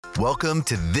Welcome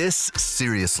to This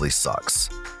Seriously Sucks,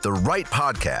 the right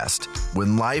podcast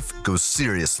when life goes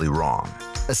seriously wrong.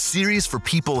 A series for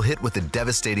people hit with a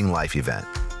devastating life event.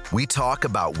 We talk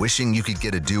about wishing you could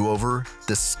get a do-over,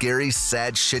 the scary,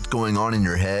 sad shit going on in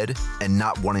your head, and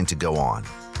not wanting to go on.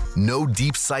 No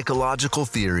deep psychological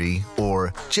theory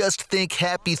or just think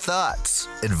happy thoughts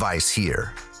advice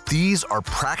here. These are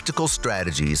practical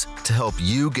strategies to help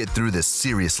you get through this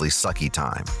seriously sucky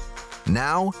time.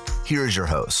 Now, here is your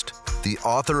host, the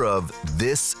author of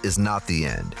This Is Not the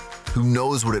End, who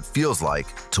knows what it feels like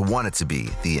to want it to be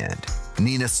the end,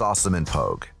 Nina Sossamon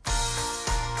Pogue.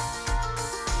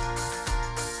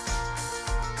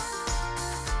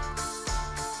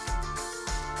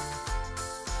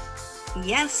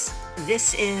 Yes,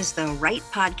 this is the right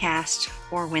podcast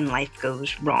for when life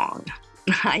goes wrong.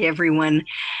 Hi, everyone.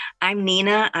 I'm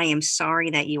Nina. I am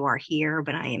sorry that you are here,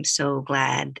 but I am so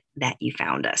glad that you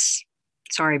found us.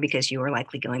 Sorry because you are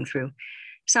likely going through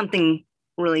something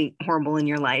really horrible in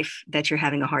your life that you're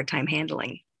having a hard time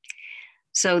handling.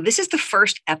 So this is the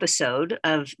first episode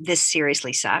of This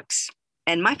Seriously Sucks,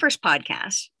 and my first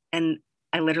podcast. And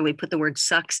I literally put the word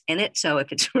sucks in it. So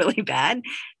if it's really bad,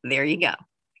 there you go.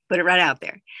 Put it right out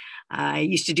there. I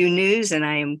used to do news and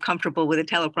I am comfortable with a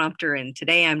teleprompter. And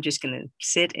today I'm just going to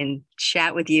sit and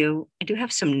chat with you. I do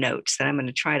have some notes that I'm going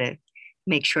to try to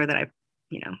make sure that I,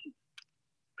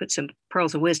 put some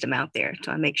pearls of wisdom out there.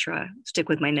 So I make sure I stick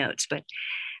with my notes. But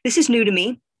this is new to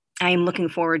me. I am looking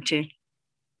forward to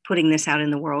putting this out in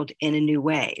the world in a new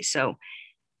way. So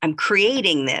I'm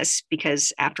creating this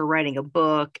because after writing a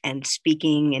book and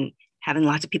speaking and having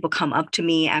lots of people come up to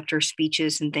me after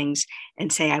speeches and things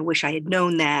and say, I wish I had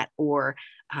known that, or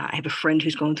I have a friend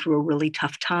who's going through a really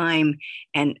tough time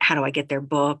and how do I get their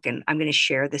book? And I'm going to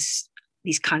share these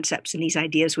concepts and these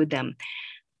ideas with them.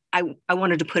 I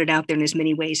wanted to put it out there in as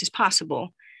many ways as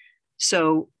possible.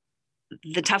 So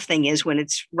the tough thing is when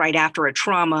it's right after a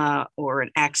trauma or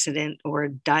an accident or a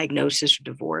diagnosis or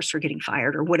divorce or getting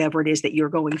fired or whatever it is that you're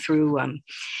going through,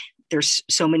 there's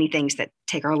so many things that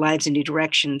take our lives in new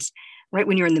directions. Right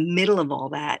when you're in the middle of all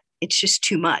that, it's just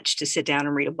too much to sit down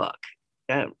and read a book.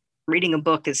 Reading a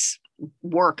book is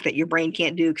work that your brain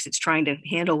can't do because it's trying to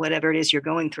handle whatever it is you're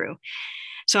going through.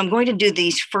 So I'm going to do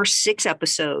these first 6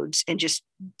 episodes and just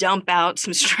dump out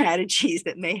some strategies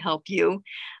that may help you.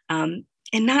 And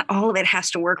not all of it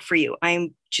has to work for you. I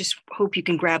just hope you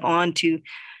can grab on to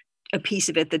a piece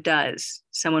of it that does.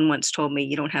 Someone once told me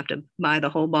you don't have to buy the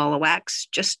whole ball of wax,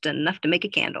 just enough to make a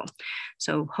candle.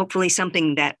 So hopefully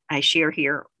something that I share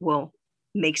here will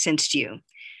make sense to you.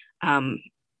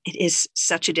 It is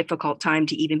such a difficult time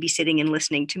to even be sitting and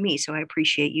listening to me. So I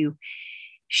appreciate you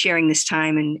sharing this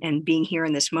time and being here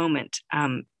in this moment.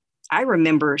 I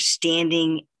remember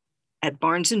standing at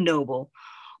Barnes & Noble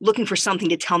looking for something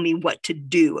to tell me what to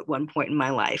do at one point in my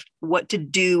life, what to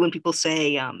do when people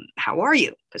say, how are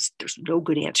you? Because there's no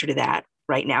good answer to that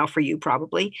right now for you,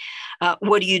 probably.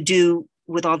 What do you do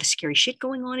with all the scary shit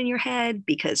going on in your head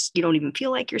because you don't even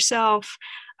feel like yourself?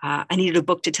 I needed a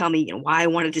book to tell me why I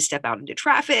wanted to step out into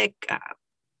traffic.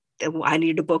 I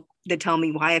needed a book to tell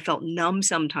me why I felt numb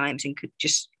sometimes and could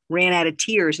just ran out of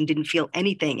tears and didn't feel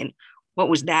anything. And what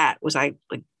was that? Was I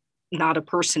like not a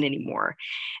person anymore?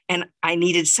 And I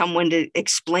needed someone to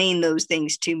explain those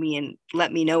things to me and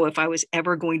let me know if I was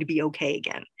ever going to be okay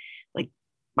again. Like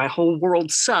my whole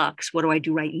world sucks. What do I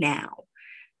do right now?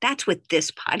 That's what this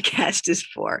podcast is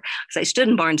for. Because I stood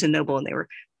in Barnes & Noble and they were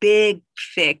big,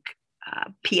 thick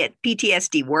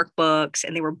PTSD workbooks,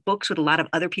 and they were books with a lot of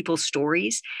other people's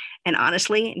stories. And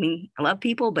honestly, I love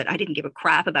people, but I didn't give a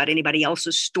crap about anybody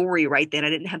else's story right then. I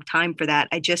didn't have time for that.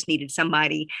 I just needed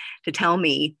somebody to tell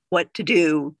me what to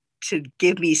do, to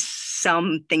give me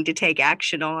something to take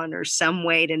action on, or some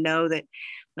way to know that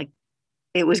like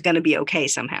it was going to be okay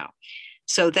somehow.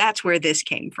 So that's where this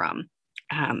came from.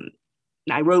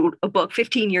 I wrote a book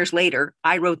 15 years later.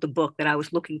 I wrote the book that I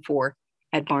was looking for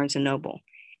at Barnes & Noble.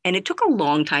 And it took a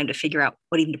long time to figure out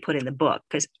what even to put in the book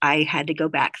because I had to go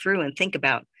back through and think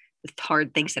about the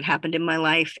hard things that happened in my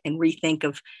life and rethink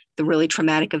of the really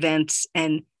traumatic events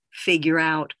and figure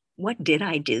out what did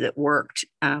I do that worked?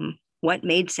 What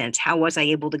made sense? How was I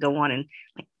able to go on and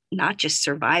not just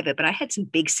survive it, but I had some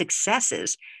big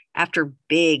successes after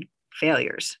big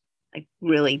failures, like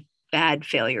really bad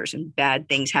failures and bad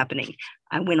things happening.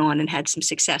 I went on and had some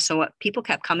success. So people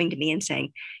kept coming to me and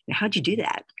saying, how'd you do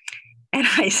that? And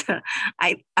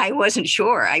I wasn't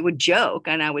sure. I would joke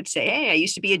and I would say, hey, I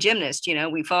used to be a gymnast.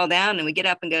 We fall down and we get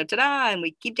up and go, ta-da, and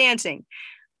we keep dancing.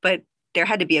 But there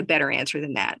had to be a better answer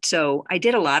than that. So I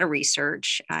did a lot of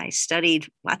research. I studied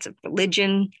lots of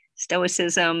religion,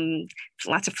 Stoicism,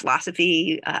 lots of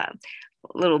philosophy,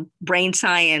 little brain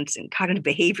science and cognitive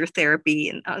behavior therapy.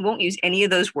 And I won't use any of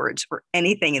those words or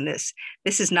anything in this.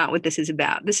 This is not what this is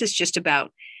about. This is just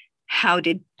about how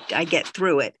did I get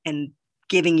through it and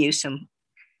giving you some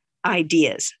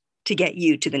ideas to get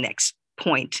you to the next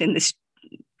point in this,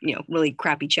 really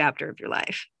crappy chapter of your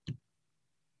life.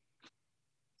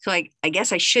 So I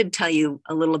guess I should tell you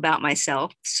a little about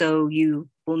myself so you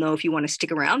will know if you want to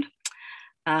stick around.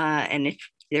 And if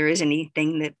there is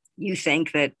anything that you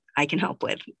think that I can help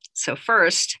with. So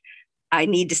first, I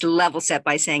need to level set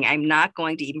by saying I'm not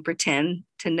going to even pretend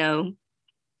to know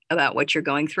about what you're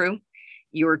going through.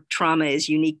 Your trauma is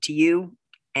unique to you.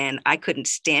 And I couldn't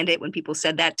stand it when people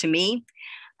said that to me.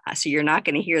 So you're not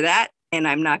going to hear that. And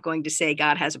I'm not going to say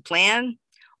God has a plan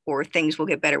or things will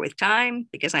get better with time,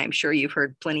 because I am sure you've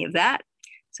heard plenty of that.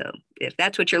 So if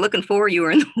that's what you're looking for, you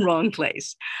are in the wrong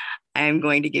place. I am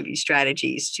going to give you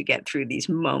strategies to get through these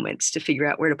moments, to figure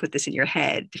out where to put this in your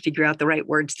head, to figure out the right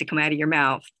words to come out of your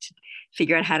mouth, to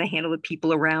figure out how to handle the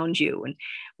people around you and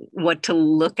what to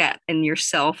look at in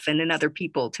yourself and in other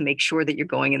people to make sure that you're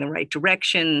going in the right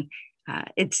direction.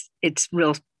 It's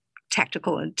real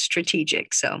tactical and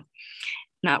strategic. So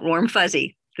not warm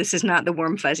fuzzy. This is not the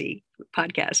warm fuzzy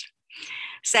podcast.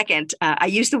 Second, I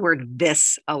use the word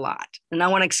this a lot. And I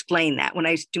want to explain that. When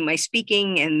I do my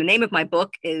speaking, and the name of my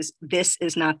book is This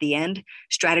Is Not the End,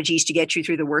 Strategies to Get You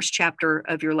Through the Worst Chapter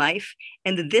of Your Life.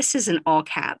 And the this is in all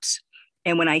caps.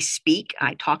 And when I speak,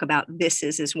 I talk about this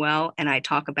is as well. And I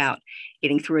talk about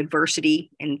getting through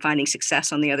adversity and finding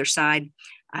success on the other side.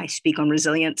 I speak on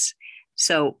resilience.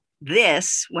 So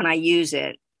this, when I use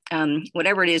it,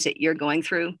 whatever it is that you're going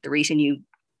through, the reason you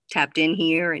tapped in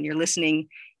here and you're listening,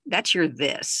 that's your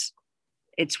this.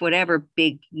 It's whatever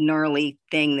big gnarly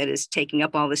thing that is taking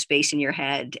up all the space in your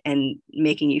head and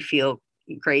making you feel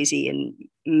crazy and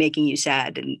making you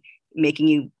sad and making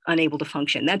you unable to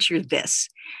function. That's your this.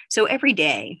 So every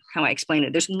day, how I explain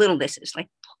it, there's little thises, like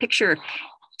picture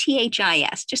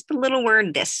THIS, just the little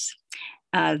word this,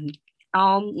 all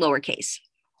lowercase.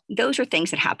 Those are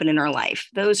things that happen in our life.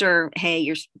 Those are, hey,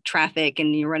 you're traffic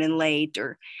and you're running late,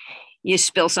 or you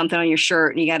spill something on your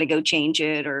shirt and you got to go change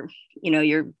it, or,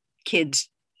 your kid's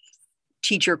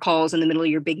teacher calls in the middle of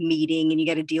your big meeting and you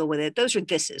got to deal with it. Those are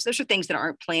thises. Those are things that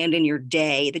aren't planned in your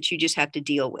day that you just have to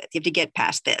deal with. You have to get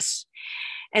past this.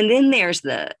 And then there's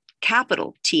the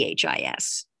capital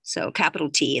THIS. So capital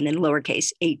T and then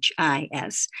lowercase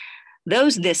HIS.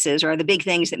 Those thises are the big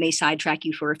things that may sidetrack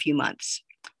you for a few months.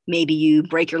 Maybe you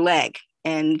break your leg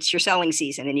and it's your selling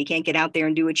season and you can't get out there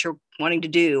and do what you're wanting to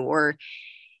do, or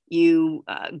you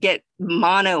get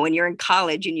mono and you're in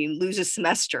college and you lose a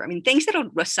semester. I mean, things that'll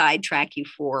sidetrack you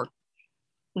for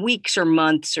weeks or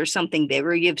months or something big,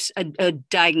 or you have a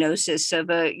diagnosis of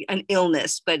an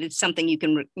illness, but it's something you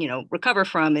can, recover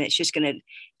from, and it's just going to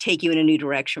take you in a new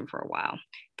direction for a while.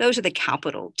 Those are the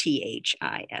capital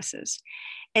THISs.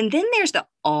 And then there's the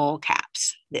all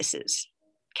caps. This is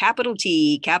capital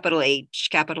T, capital H,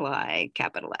 capital I,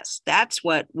 capital S. That's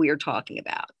what we're talking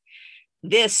about.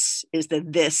 This is the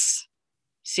this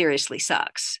seriously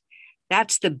sucks.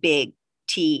 That's the big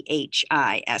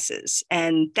THISs.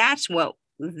 And that's what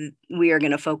we are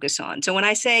going to focus on. So when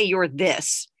I say you're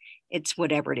this, it's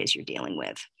whatever it is you're dealing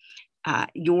with.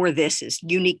 Your this is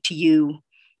unique to you.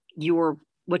 Your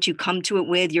what you come to it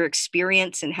with, your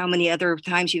experience, and how many other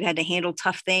times you've had to handle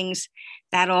tough things.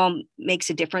 That all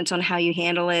makes a difference on how you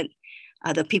handle it.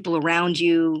 The people around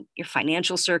you, your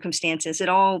financial circumstances, it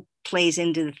all plays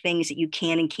into the things that you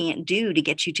can and can't do to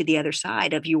get you to the other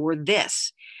side of your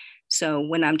this. So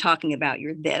when I'm talking about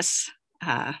your this,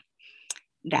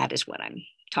 that is what I'm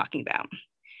talking about.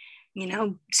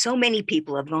 So many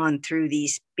people have gone through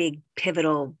these big,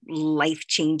 pivotal,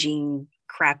 life-changing,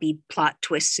 crappy plot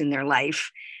twists in their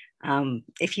life.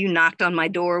 If you knocked on my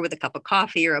door with a cup of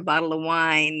coffee or a bottle of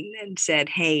wine and said,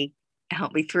 hey,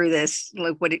 help me through this,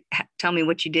 look, tell me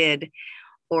what you did.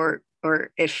 Or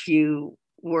if you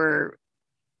were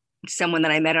someone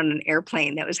that I met on an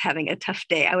airplane that was having a tough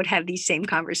day, I would have these same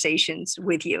conversations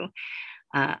with you.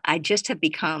 I just have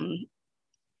become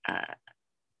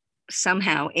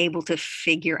somehow able to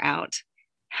figure out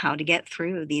how to get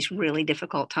through these really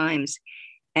difficult times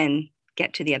and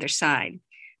get to the other side.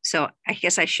 So I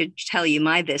guess I should tell you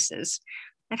my thises.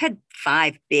 I've had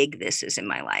 5 big thises in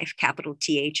my life, capital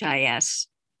THIS,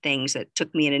 things that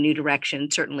took me in a new direction,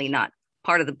 certainly not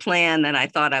part of the plan that I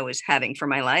thought I was having for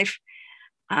my life.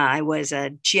 I was a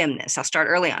gymnast. I'll start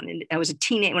early on. When I was a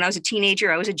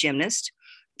teenager, I was a gymnast,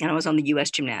 and I was on the U.S.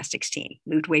 gymnastics team.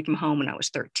 Moved away from home when I was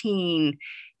 13,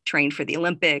 trained for the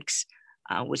Olympics,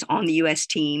 was on the U.S.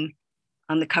 team.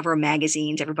 on the cover of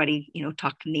magazines. Everybody,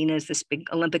 talked to Nina as this big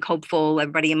Olympic hopeful.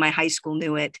 Everybody in my high school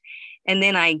knew it. And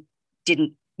then I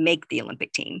didn't make the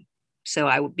Olympic team. So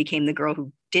I became the girl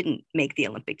who didn't make the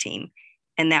Olympic team.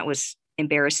 And that was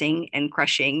embarrassing and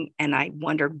crushing. And I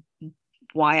wondered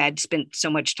why I'd spent so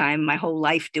much time my whole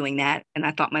life doing that. And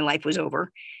I thought my life was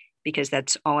over because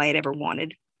that's all I had ever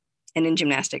wanted. And in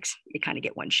gymnastics, you kind of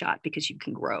get one shot because you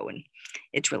can grow and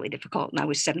it's really difficult. And I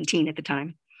was 17 at the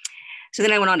time. So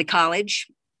then I went on to college,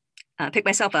 picked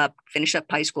myself up, finished up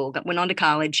high school, went on to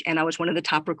college, and I was one of the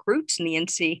top recruits in the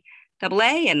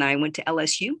NCAA. And I went to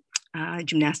LSU,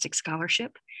 gymnastics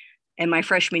scholarship. And my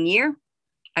freshman year,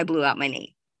 I blew out my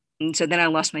knee. And so then I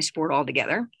lost my sport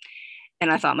altogether. And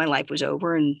I thought my life was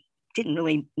over and didn't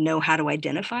really know how to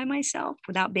identify myself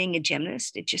without being a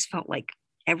gymnast. It just felt like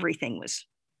everything was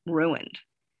ruined.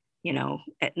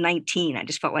 At 19, I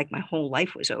just felt like my whole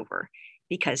life was over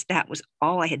because that was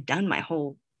all I had done my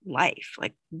whole life.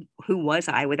 Like, who was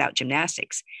I without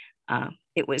gymnastics?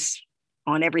 It was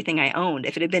on everything I owned.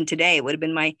 If it had been today, it would have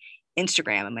been my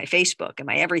Instagram and my Facebook and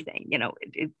my everything.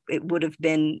 It would have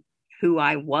been who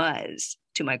I was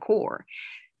to my core.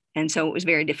 And so it was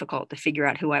very difficult to figure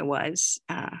out who I was.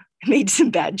 I made some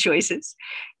bad choices.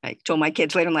 I told my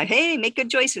kids later in life, hey, make good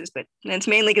choices. But that's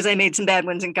mainly because I made some bad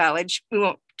ones in college. We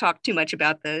won't talk too much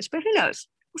about those, but who knows?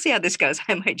 We'll see how this goes.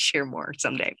 I might share more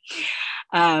someday.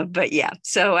 But yeah,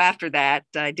 so after that,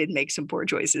 I did make some poor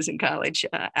choices in college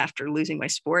after losing my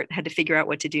sport. Had to figure out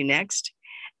what to do next.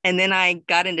 And then I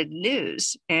got into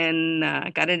news and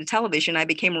got into television. I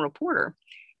became a reporter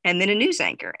and then a news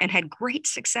anchor and had great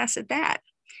success at that.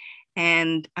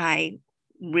 And I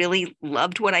really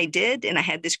loved what I did. And I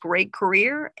had this great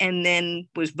career and then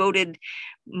was voted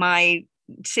my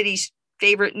city's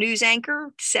favorite news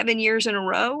anchor 7 years in a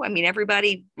row. I mean,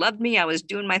 everybody loved me. I was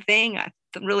doing my thing. I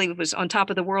really was on top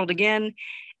of the world again.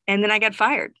 And then I got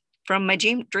fired from my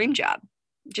dream job,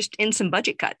 just in some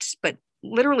budget cuts, but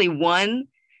literally won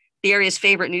the area's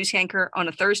favorite news anchor on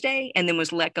a Thursday and then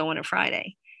was let go on a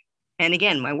Friday. And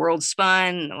again, my world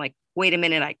spun. Like, wait a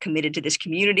minute, I committed to this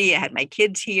community. I had my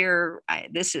kids here.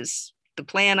 This is the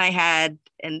plan I had.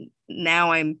 And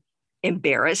now I'm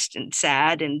embarrassed and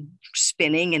sad and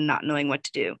spinning and not knowing what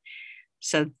to do.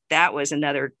 So that was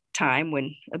another time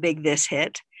when a big this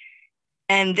hit.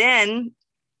 And then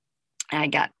I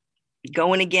got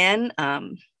going again,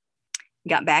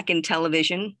 got back in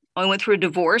television. I went through a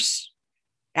divorce.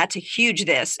 That's a huge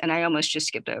this. And I almost just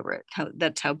skipped over it.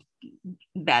 That's how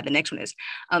bad the next one is.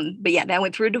 But yeah, that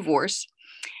went through a divorce.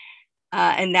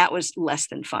 And that was less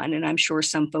than fun. And I'm sure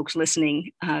some folks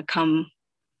listening come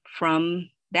from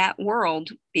that world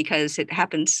because it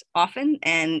happens often.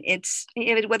 And it's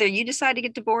whether you decide to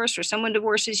get divorced or someone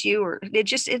divorces you, or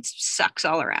it sucks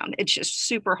all around. It's just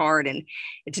super hard. And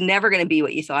it's never going to be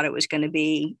what you thought it was going to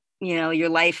be. Your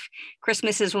life,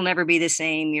 Christmases will never be the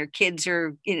same. Your kids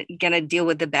are going to deal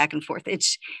with the back and forth.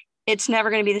 It's never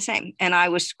going to be the same. And I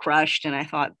was crushed. And I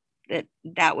thought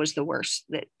that was the worst,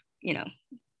 that,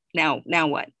 now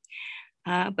what?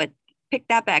 But picked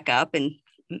that back up and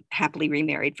happily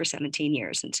remarried for 17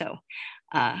 years. And so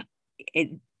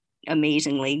it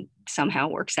amazingly somehow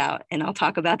works out. And I'll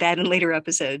talk about that in later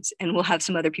episodes. And we'll have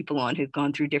some other people on who've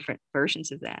gone through different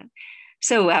versions of that.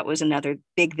 So that was another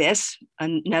big this,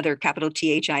 another capital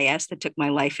THIS that took my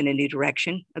life in a new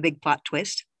direction, a big plot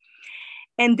twist.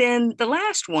 And then the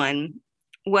last one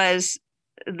was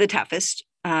the toughest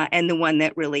and the one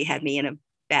that really had me in a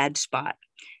bad spot,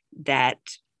 that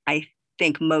I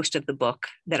think most of the book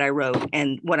that I wrote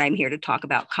and what I'm here to talk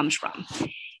about comes from,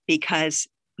 because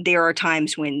there are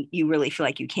times when you really feel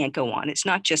like you can't go on. It's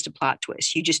not just a plot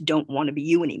twist. You just don't want to be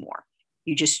you anymore.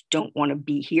 You just don't want to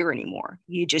be here anymore.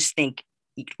 You just think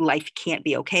life can't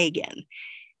be okay again.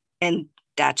 And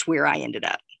that's where I ended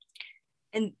up.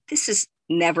 And this is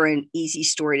never an easy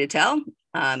story to tell.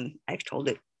 I've told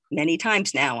it many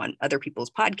times now on other people's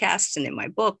podcasts and in my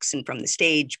books and from the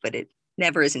stage, but it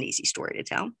never is an easy story to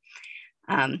tell.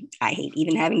 I hate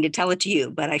even having to tell it to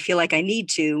you, but I feel like I need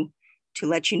to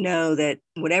let you know that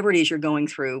whatever it is you're going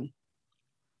through,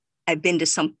 I've been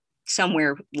to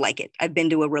somewhere like it. I've been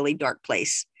to a really dark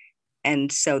place.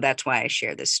 And so that's why I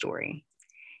share this story.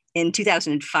 In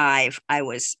 2005, I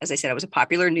was, as I said, I was a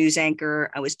popular news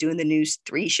anchor. I was doing the news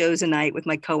 3 shows a night with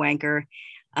my co-anchor.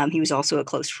 He was also a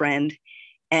close friend.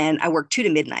 And I worked 2 to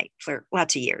midnight for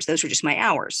lots of years. Those were just my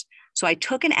hours. So I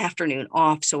took an afternoon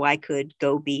off so I could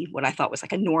go be what I thought was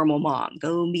like a normal mom,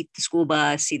 go meet the school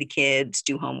bus, see the kids,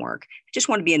 do homework. I just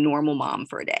want to be a normal mom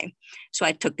for a day. So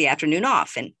I took the afternoon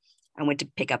off and I went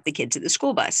to pick up the kids at the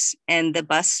school bus. And the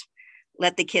bus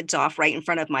let the kids off right in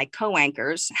front of my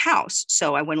co-anchor's house.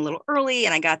 So I went a little early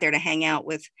and I got there to hang out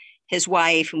with his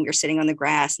wife, and we were sitting on the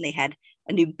grass, and they had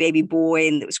a new baby boy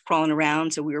and that was crawling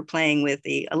around. So we were playing with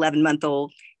the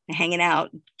 11-month-old and hanging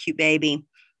out, cute baby.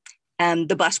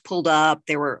 The bus pulled up.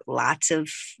 There were lots of,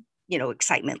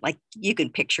 excitement. Like you can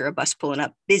picture a bus pulling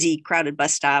up, busy, crowded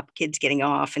bus stop, kids getting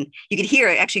off. And you could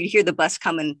hear the bus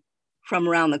coming from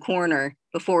around the corner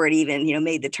before it even,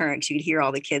 made the turn. Because you could hear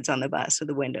all the kids on the bus with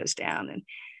the windows down.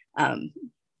 And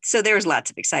so there was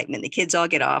lots of excitement. The kids all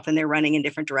get off and they're running in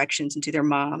different directions and to their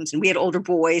moms. And we had older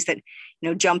boys that,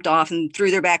 jumped off and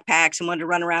threw their backpacks and wanted to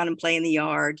run around and play in the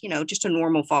yard, just a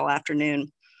normal fall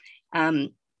afternoon.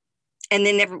 And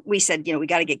then we said, we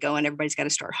got to get going. Everybody's got to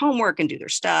start homework and do their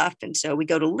stuff. And so we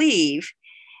go to leave.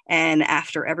 And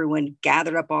after everyone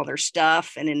gathered up all their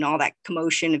stuff and in all that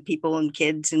commotion of people and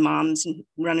kids and moms and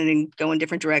running and going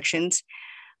different directions,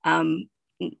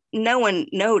 no one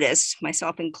noticed,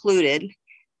 myself included,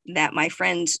 that my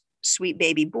friend's sweet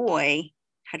baby boy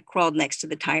had crawled next to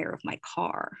the tire of my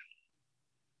car.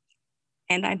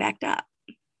 And I backed up.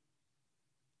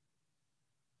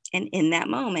 And in that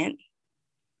moment,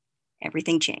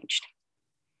 everything changed.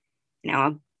 Now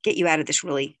I'll get you out of this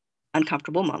really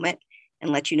uncomfortable moment and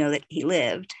let you know that he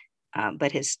lived,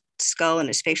 but his skull and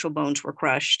his facial bones were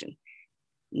crushed, and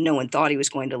no one thought he was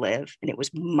going to live. And it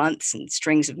was months and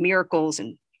strings of miracles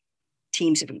and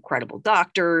teams of incredible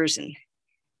doctors and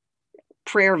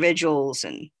prayer vigils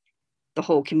and the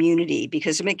whole community,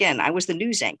 because again, I was the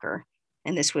news anchor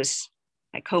and this was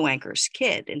my co-anchor's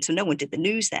kid. And so no one did the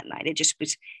news that night. It just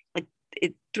was like,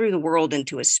 it threw the world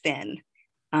into a spin.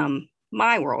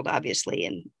 My world, obviously,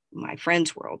 and my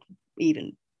friend's world,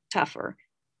 even tougher,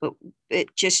 but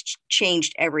it just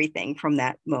changed everything from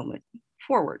that moment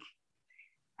forward.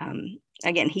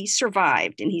 Again, he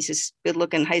survived, and he's this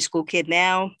good-looking high school kid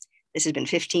now. This has been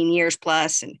 15 years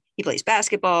plus, and he plays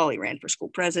basketball. He ran for school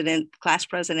president, class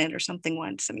president or something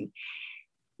once. I mean,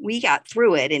 we got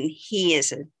through it, and he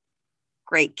is a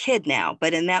great kid now.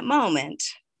 But in that moment,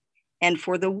 and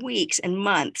for the weeks and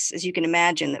months, as you can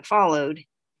imagine, that followed,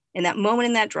 in that moment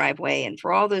in that driveway, and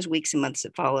for all those weeks and months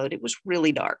that followed, it was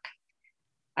really dark.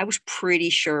 I was pretty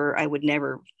sure I would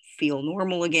never feel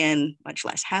normal again, much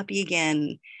less happy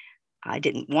again. I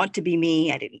didn't want to be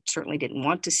me. I certainly didn't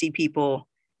want to see people.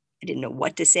 I didn't know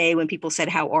what to say when people said,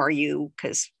 "How are you?"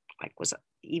 Because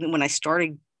even when I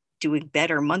started doing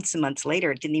better months and months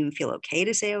later, it didn't even feel okay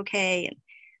to say okay.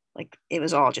 And it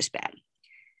was all just bad.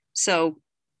 So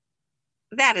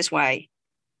that is why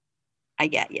I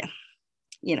get you.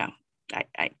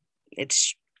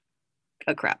 It's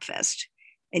a crap fest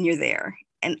and you're there.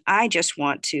 And I just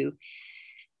want to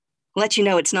let you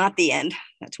know it's not the end.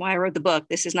 That's why I wrote the book.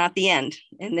 This is not the end.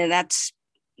 And then that's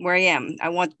where I am. I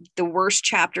want the worst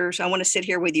chapters. I want to sit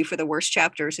here with you for the worst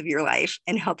chapters of your life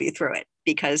and help you through it,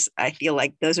 because I feel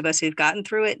like those of us who've gotten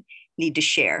through it need to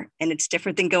share. And it's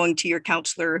different than going to your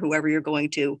counselor or whoever you're going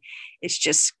to. It's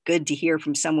just good to hear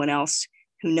from someone else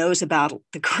who knows about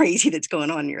the crazy that's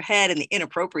going on in your head and the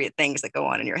inappropriate things that go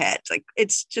on in your head.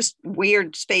 It's just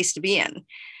weird space to be in.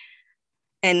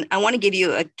 And I want to give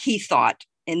you a key thought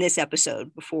in this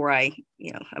episode before I've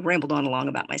rambled on along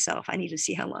about myself. I need to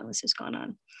see how long this has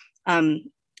gone on.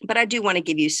 But I do want to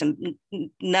give you some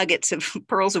nuggets of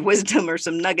pearls of wisdom, or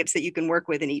some nuggets that you can work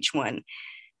with in each one.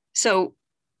 So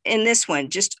in this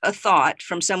one, just a thought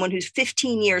from someone who's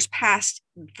 15 years past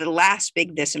the last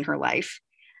big this in her life.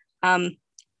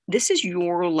 This is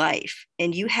your life,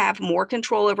 and you have more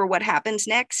control over what happens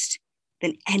next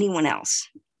than anyone else.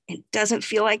 It doesn't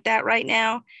feel like that right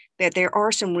now, but there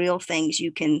are some real things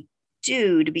you can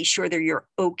do to be sure that you're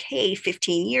okay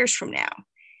 15 years from now.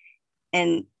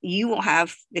 And you will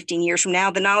have 15 years from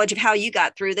now the knowledge of how you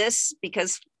got through this,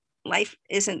 because life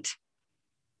isn't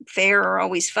fair or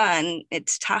always fun.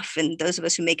 It's tough. And those of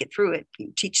us who make it through it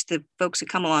teach the folks who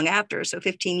come along after. So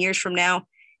 15 years from now,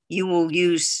 you will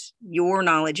use your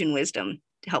knowledge and wisdom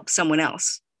to help someone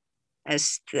else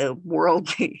as the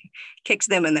world kicks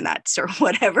them in the nuts or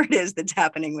whatever it is that's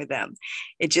happening with them.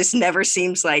 It just never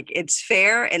seems like it's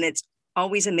fair. And it's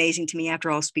always amazing to me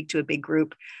after I'll speak to a big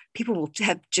group, people will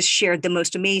have just shared the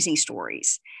most amazing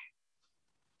stories.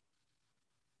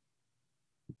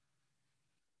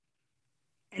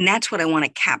 And that's what I want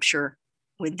to capture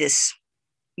with this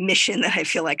mission that I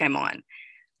feel like I'm on.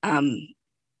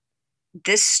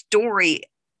 This story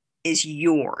is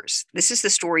yours. This is the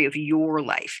story of your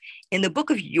life. In the book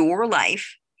of your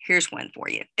life, here's one for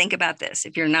you. Think about this.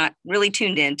 If you're not really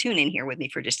tuned in, tune in here with me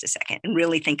for just a second and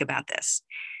really think about this.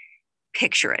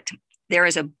 Picture it. There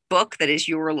is a book that is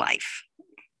your life.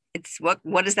 It's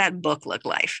what does that book look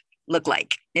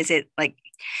like? Is it like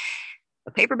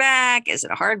a paperback? Is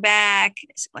it a hardback?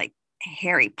 Is it like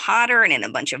Harry Potter and in a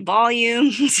bunch of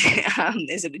volumes?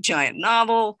 Is it a giant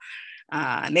novel?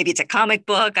 Maybe it's a comic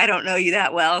book. I don't know you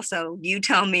that well. So you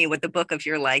tell me what the book of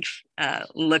your life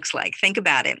looks like. Think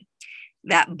about it.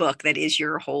 That book that is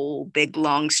your whole big,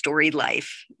 long, storied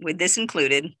life, with this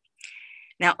included.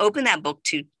 Now open that book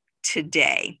to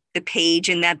today, the page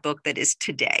in that book that is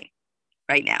today,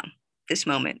 right now. This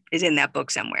moment is in that book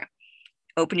somewhere.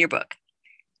 Open your book.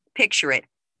 Picture it.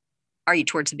 Are you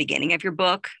towards the beginning of your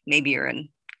book? Maybe you're in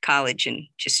college and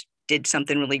just did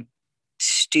something really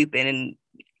stupid and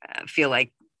feel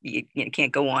like you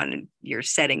can't go on in your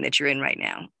setting that you're in right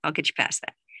now. I'll get you past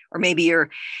that. Or maybe you're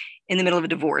in the middle of a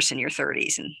divorce in your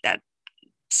 30s and that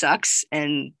sucks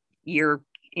and you're,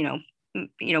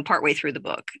 partway through the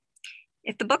book.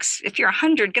 If you're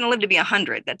 100, going to live to be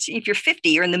 100. That's if you're 50,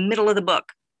 you're in the middle of the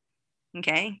book.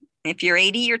 Okay. If you're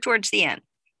 80, you're towards the end.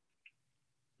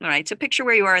 All right. So picture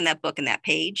where you are in that book and that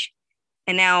page.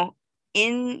 And now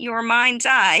in your mind's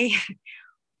eye,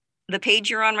 the page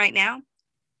you're on right now,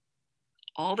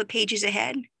 all the pages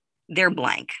ahead, they're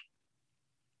blank.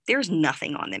 There's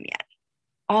nothing on them yet.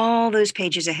 All those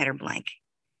pages ahead are blank.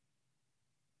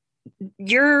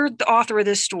 You're the author of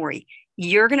this story.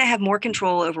 You're going to have more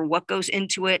control over what goes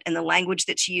into it and the language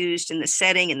that's used and the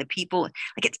setting and the people.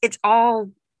 Like it's all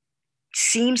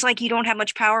seems like you don't have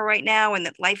much power right now and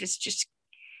that life is just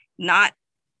not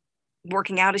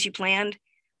working out as you planned.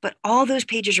 But all those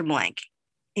pages are blank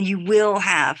and you will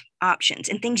have options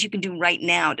and things you can do right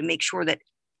now to make sure that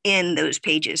in those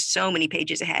pages, so many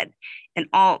pages ahead, and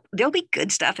there'll be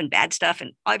good stuff and bad stuff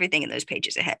and everything in those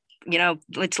pages ahead.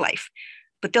 It's life,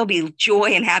 but there'll be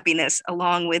joy and happiness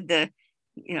along with the,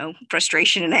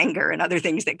 frustration and anger and other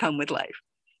things that come with life.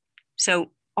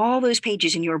 So all those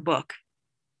pages in your book,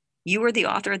 you are the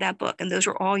author of that book, and those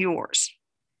are all yours.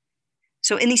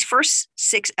 So in these first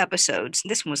 6 episodes,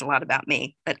 this one was a lot about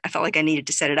me, but I felt like I needed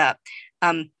to set it up.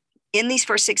 In these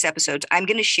first 6 episodes, I'm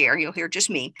going to share, you'll hear just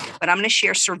me, but I'm going to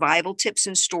share survival tips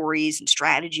and stories and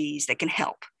strategies that can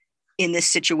help in this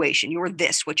situation.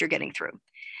 What you're getting through.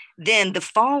 Then the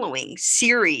following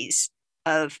series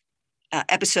of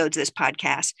episodes of this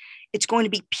podcast, it's going to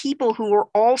be people who are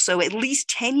also at least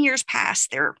 10 years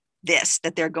past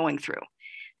that they're going through.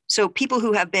 So people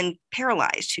who have been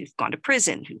paralyzed, who've gone to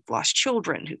prison, who've lost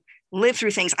children, who live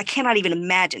through things I cannot even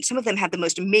imagine. Some of them have the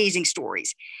most amazing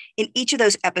stories. In each of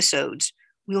those episodes,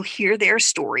 we'll hear their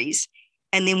stories,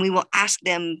 and then we will ask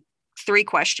them 3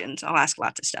 questions. I'll ask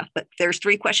lots of stuff, but there's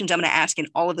 3 questions I'm going to ask in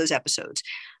all of those episodes.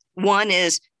 One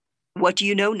is, what do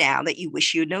you know now that you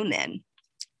wish you had known then?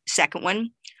 Second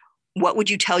one, what would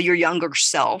you tell your younger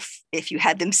self if you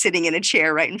had them sitting in a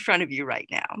chair right in front of you right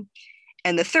now?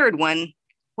 And the third one,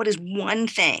 what is one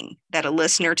thing that a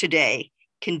listener today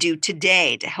can do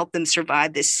today to help them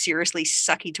survive this seriously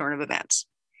sucky turn of events?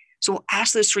 So we'll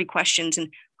ask those 3 questions,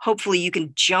 and hopefully you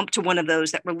can jump to one of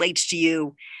those that relates to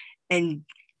you, and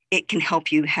it can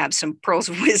help you have some pearls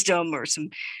of wisdom or some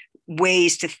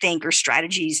ways to think or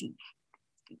strategies,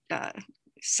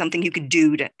 something you could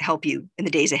do to help you in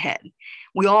the days ahead.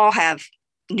 We all have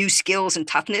new skills and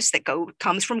toughness that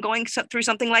comes from going through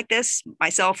something like this.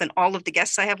 Myself and all of the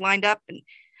guests I have lined up, and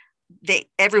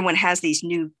everyone has this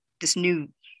new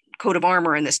coat of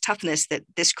armor and this toughness that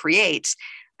this creates.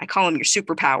 I call them your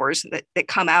superpowers that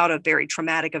come out of very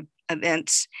traumatic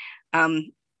events.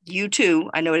 You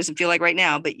too, I know it doesn't feel like right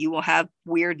now, but you will have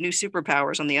weird new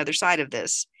superpowers on the other side of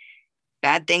this.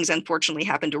 Bad things, unfortunately,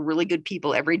 happen to really good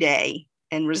people every day.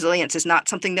 And resilience is not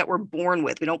something that we're born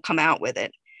with. We don't come out with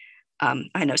it.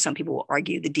 I know some people will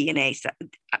argue the DNA.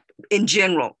 In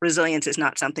general, resilience is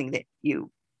not something that you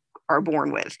are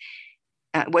born with.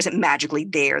 It wasn't magically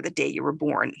there the day you were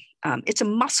born. It's a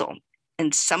muscle.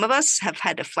 And some of us have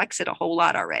had to flex it a whole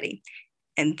lot already.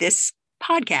 And this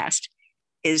podcast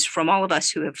is from all of us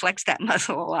who have flexed that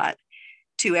muscle a lot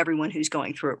to everyone who's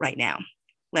going through it right now.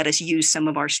 Let us use some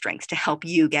of our strength to help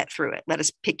you get through it. Let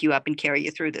us pick you up and carry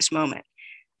you through this moment.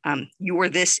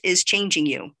 This is changing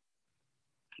you.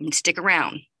 And stick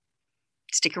around,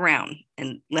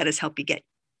 and let us help you get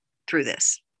through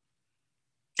this.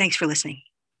 Thanks for listening.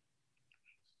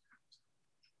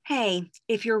 Hey,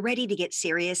 if you're ready to get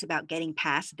serious about getting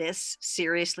past this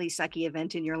seriously sucky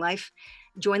event in your life,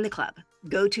 join the club.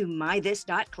 Go to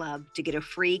mythis.club to get a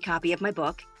free copy of my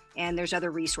book, and there's other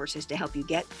resources to help you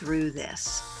get through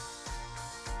this.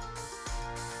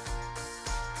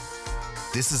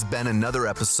 This has been another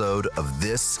episode of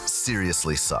This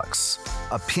Seriously Sucks.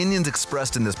 Opinions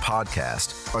expressed in this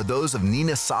podcast are those of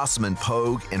Nina Sossamon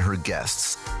Pogue and her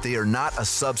guests. They are not a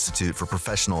substitute for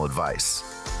professional advice.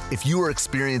 If you are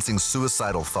experiencing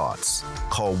suicidal thoughts,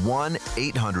 call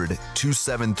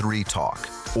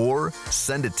 1-800-273-TALK or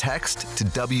send a text to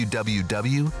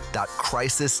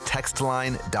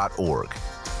www.crisistextline.org.